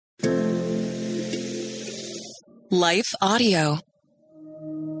Life Audio.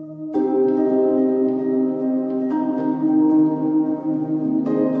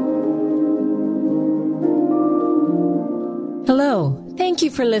 Hello. Thank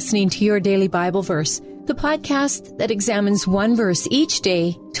you for listening to Your Daily Bible Verse, the podcast that examines one verse each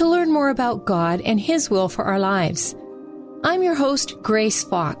day to learn more about God and His will for our lives. I'm your host, Grace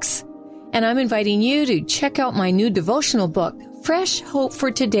Fox, and I'm inviting you to check out my new devotional book, Fresh Hope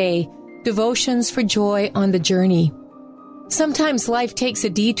for Today, Devotions for Joy on the Journey. Sometimes life takes a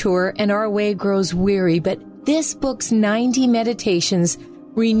detour and our way grows weary, but this book's 90 meditations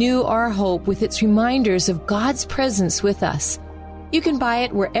renew our hope with its reminders of God's presence with us. You can buy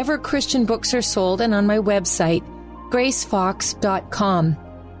it wherever Christian books are sold and on my website, gracefox.com.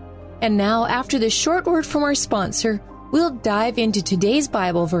 And now, after this short word from our sponsor, we'll dive into today's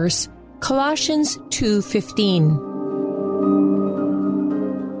Bible verse, Colossians 2:15.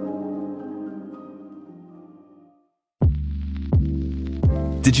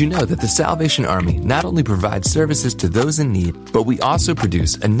 Did you know that the Salvation Army not only provides services to those in need, but we also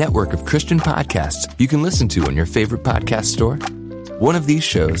produce a network of Christian podcasts you can listen to on your favorite podcast store? One of these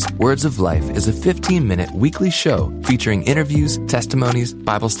shows, Words of Life, is a 15-minute weekly show featuring interviews, testimonies,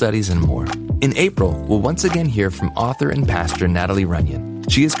 Bible studies, and more. In April, we'll once again hear from author and pastor Natalie Runyon.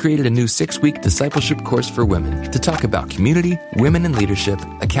 She has created a new 6-week discipleship course for women to talk about community, women in leadership,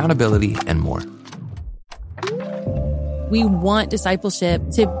 accountability, and more. We want discipleship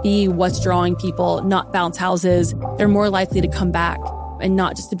to be what's drawing people, not bounce houses. They're more likely to come back and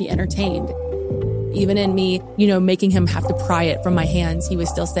not just to be entertained. Even in me, making him have to pry it from my hands, he was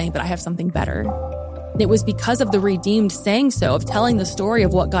still saying, but I have something better. And it was because of the redeemed saying so, of telling the story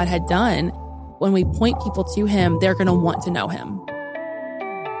of what God had done. When we point people to him, they're going to want to know him.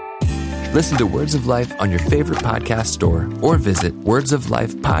 Listen to Words of Life on your favorite podcast store or visit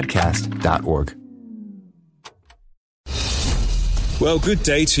wordsoflifepodcast.org. Well, good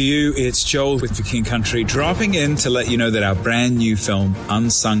day to you. It's Joel with The King Country, dropping in to let you know that our brand new film,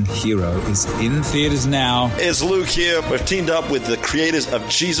 Unsung Hero, is in theaters now. It's Luke here. We've teamed up with the creators of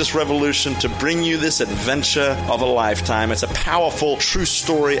Jesus Revolution to bring you this adventure of a lifetime. It's a powerful, true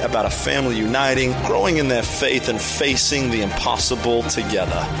story about a family uniting, growing in their faith, and facing the impossible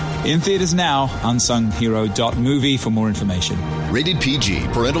together. In theaters now, unsunghero.movie for more information. Rated PG.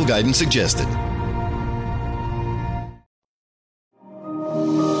 Parental guidance suggested.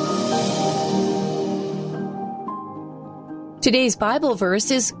 Today's Bible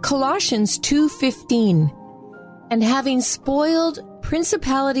verse is Colossians 2:15. And having spoiled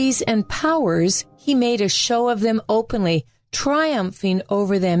principalities and powers, he made a show of them openly, triumphing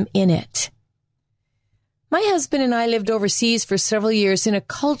over them in it. My husband and I lived overseas for several years in a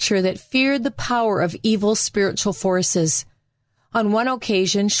culture that feared the power of evil spiritual forces. On one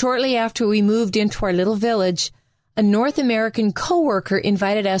occasion, shortly after we moved into our little village, a North American coworker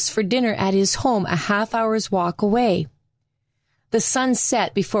invited us for dinner at his home a half-hour's walk away. The sun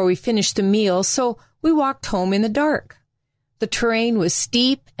set before we finished the meal, so we walked home in the dark. The terrain was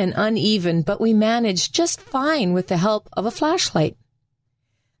steep and uneven, but we managed just fine with the help of a flashlight.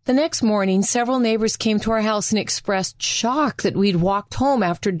 The next morning, several neighbors came to our house and expressed shock that we'd walked home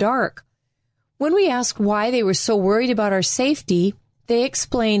after dark. When we asked why they were so worried about our safety, they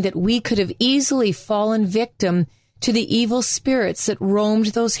explained that we could have easily fallen victim to the evil spirits that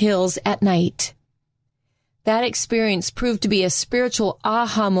roamed those hills at night. That experience proved to be a spiritual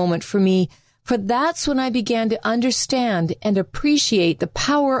aha moment for me, for that's when I began to understand and appreciate the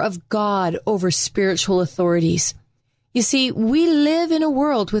power of God over spiritual authorities. You see, we live in a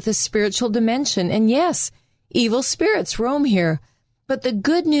world with a spiritual dimension, and yes, evil spirits roam here. But the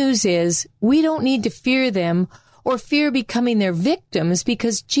good news is we don't need to fear them or fear becoming their victims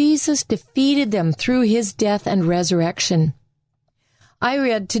because Jesus defeated them through his death and resurrection. I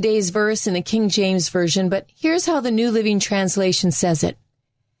read today's verse in the King James Version, but here's how the New Living Translation says it.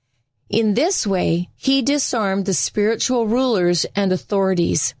 In this way, he disarmed the spiritual rulers and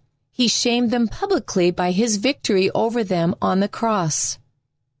authorities. He shamed them publicly by his victory over them on the cross.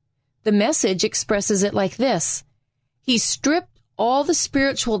 The Message expresses it like this. He stripped all the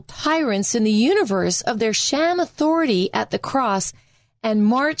spiritual tyrants in the universe of their sham authority at the cross and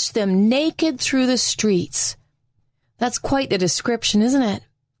marched them naked through the streets. That's quite the description, isn't it?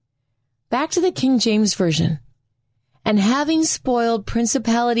 Back to the King James Version. And having spoiled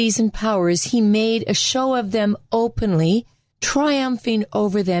principalities and powers, he made a show of them openly, triumphing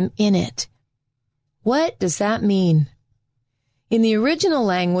over them in it. What does that mean? In the original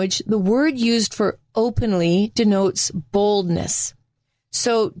language, the word used for openly denotes boldness.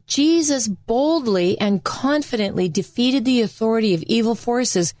 So Jesus boldly and confidently defeated the authority of evil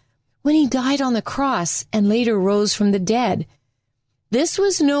forces when he died on the cross and later rose from the dead. This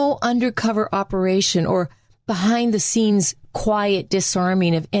was no undercover operation or behind-the-scenes quiet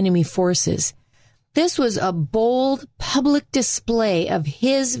disarming of enemy forces. This was a bold public display of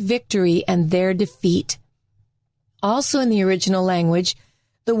his victory and their defeat. Also in the original language,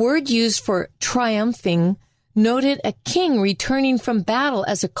 the word used for triumphing noted a king returning from battle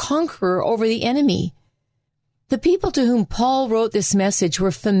as a conqueror over the enemy. The people to whom Paul wrote this message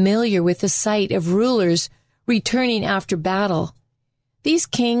were familiar with the sight of rulers returning after battle. These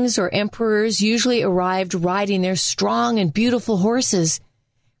kings or emperors usually arrived riding their strong and beautiful horses.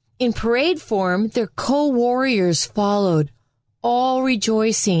 In parade form, their co-warriors followed, all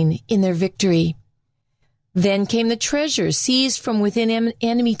rejoicing in their victory. Then came the treasure seized from within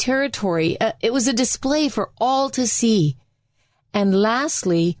enemy territory. It was a display for all to see. And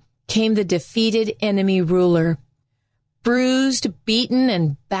lastly came the defeated enemy ruler. Bruised, beaten,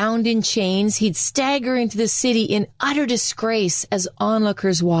 and bound in chains, he'd stagger into the city in utter disgrace as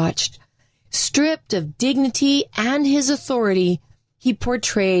onlookers watched. Stripped of dignity and his authority, he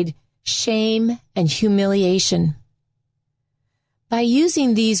portrayed shame and humiliation. By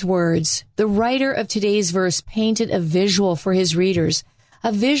using these words, the writer of today's verse painted a visual for his readers,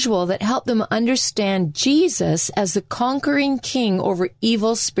 a visual that helped them understand Jesus as the conquering king over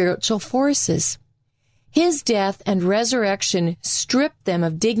evil spiritual forces. His death and resurrection stripped them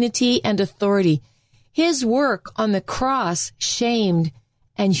of dignity and authority. His work on the cross shamed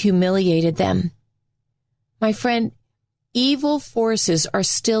and humiliated them. My friend, evil forces are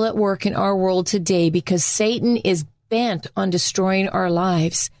still at work in our world today because Satan is bent on destroying our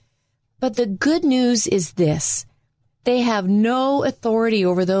lives. But the good news is this: they have no authority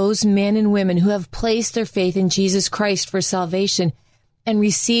over those men and women who have placed their faith in Jesus Christ for salvation and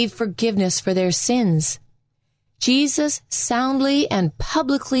received forgiveness for their sins. Jesus soundly and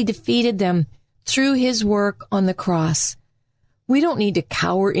publicly defeated them through his work on the cross. We don't need to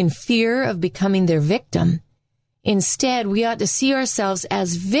cower in fear of becoming their victim. Instead, we ought to see ourselves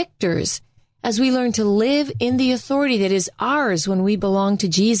as victors as we learn to live in the authority that is ours when we belong to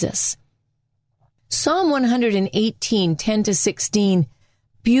Jesus. Psalm 118, 10-16,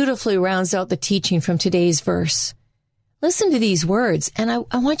 beautifully rounds out the teaching from today's verse. Listen to these words, and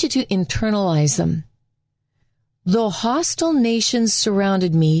I want you to internalize them. Though hostile nations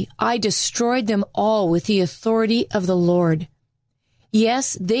surrounded me, I destroyed them all with the authority of the Lord.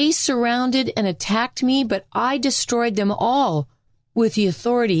 Yes, they surrounded and attacked me, but I destroyed them all with the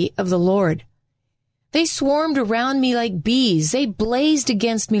authority of the Lord. They swarmed around me like bees. They blazed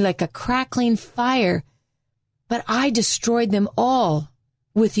against me like a crackling fire, but I destroyed them all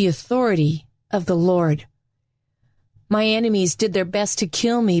with the authority of the Lord. My enemies did their best to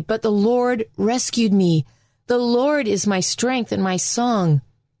kill me, but the Lord rescued me. The Lord is my strength and my song.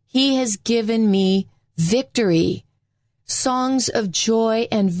 He has given me victory. Songs of joy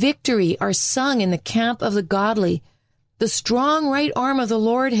and victory are sung in the camp of the godly. The strong right arm of the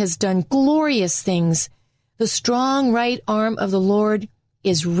Lord has done glorious things. The strong right arm of the Lord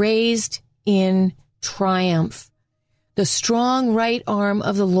is raised in triumph. The strong right arm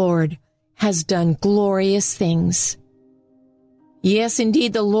of the Lord has done glorious things. Yes,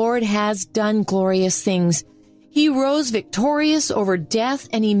 indeed, the Lord has done glorious things. He rose victorious over death,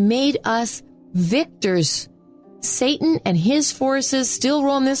 and he made us victors. Satan and his forces still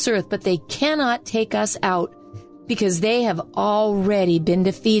roam this earth, but they cannot take us out because they have already been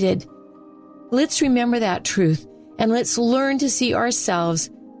defeated. Let's remember that truth, and let's learn to see ourselves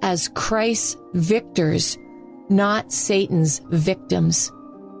as Christ's victors, not Satan's victims.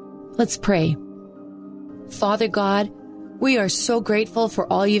 Let's pray. Father God, we are so grateful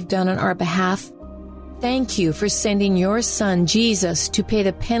for all you've done on our behalf. Thank you for sending your Son, Jesus, to pay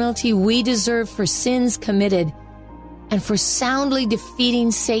the penalty we deserve for sins committed and for soundly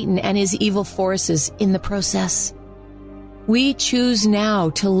defeating Satan and his evil forces in the process. We choose now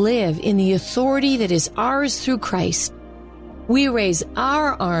to live in the authority that is ours through Christ. We raise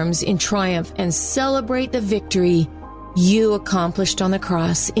our arms in triumph and celebrate the victory you accomplished on the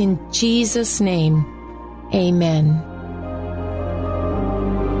cross. In Jesus' name, amen.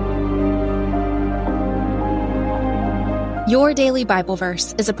 Your Daily Bible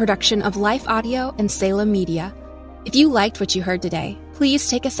Verse is a production of Life Audio and Salem Media. If you liked what you heard today, please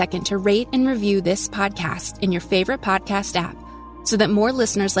take a second to rate and review this podcast in your favorite podcast app so that more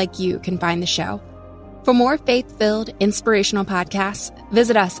listeners like you can find the show. For more faith-filled, inspirational podcasts,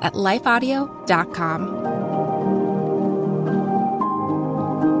 visit us at lifeaudio.com.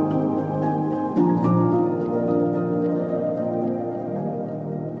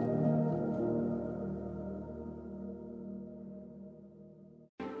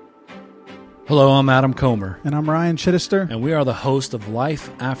 Hello, I'm Adam Comer. And I'm Ryan Chittister. And we are the host of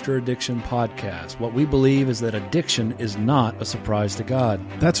Life After Addiction podcast. What we believe is that addiction is not a surprise to God.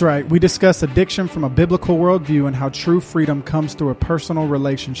 That's right. We discuss addiction from a biblical worldview and how true freedom comes through a personal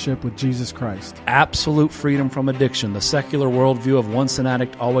relationship with Jesus Christ. Absolute freedom from addiction. The secular worldview of once an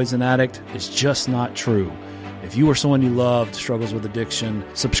addict, always an addict is just not true. If you or someone you loved struggles with addiction,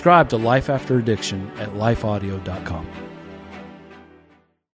 subscribe to Life After Addiction at lifeaudio.com.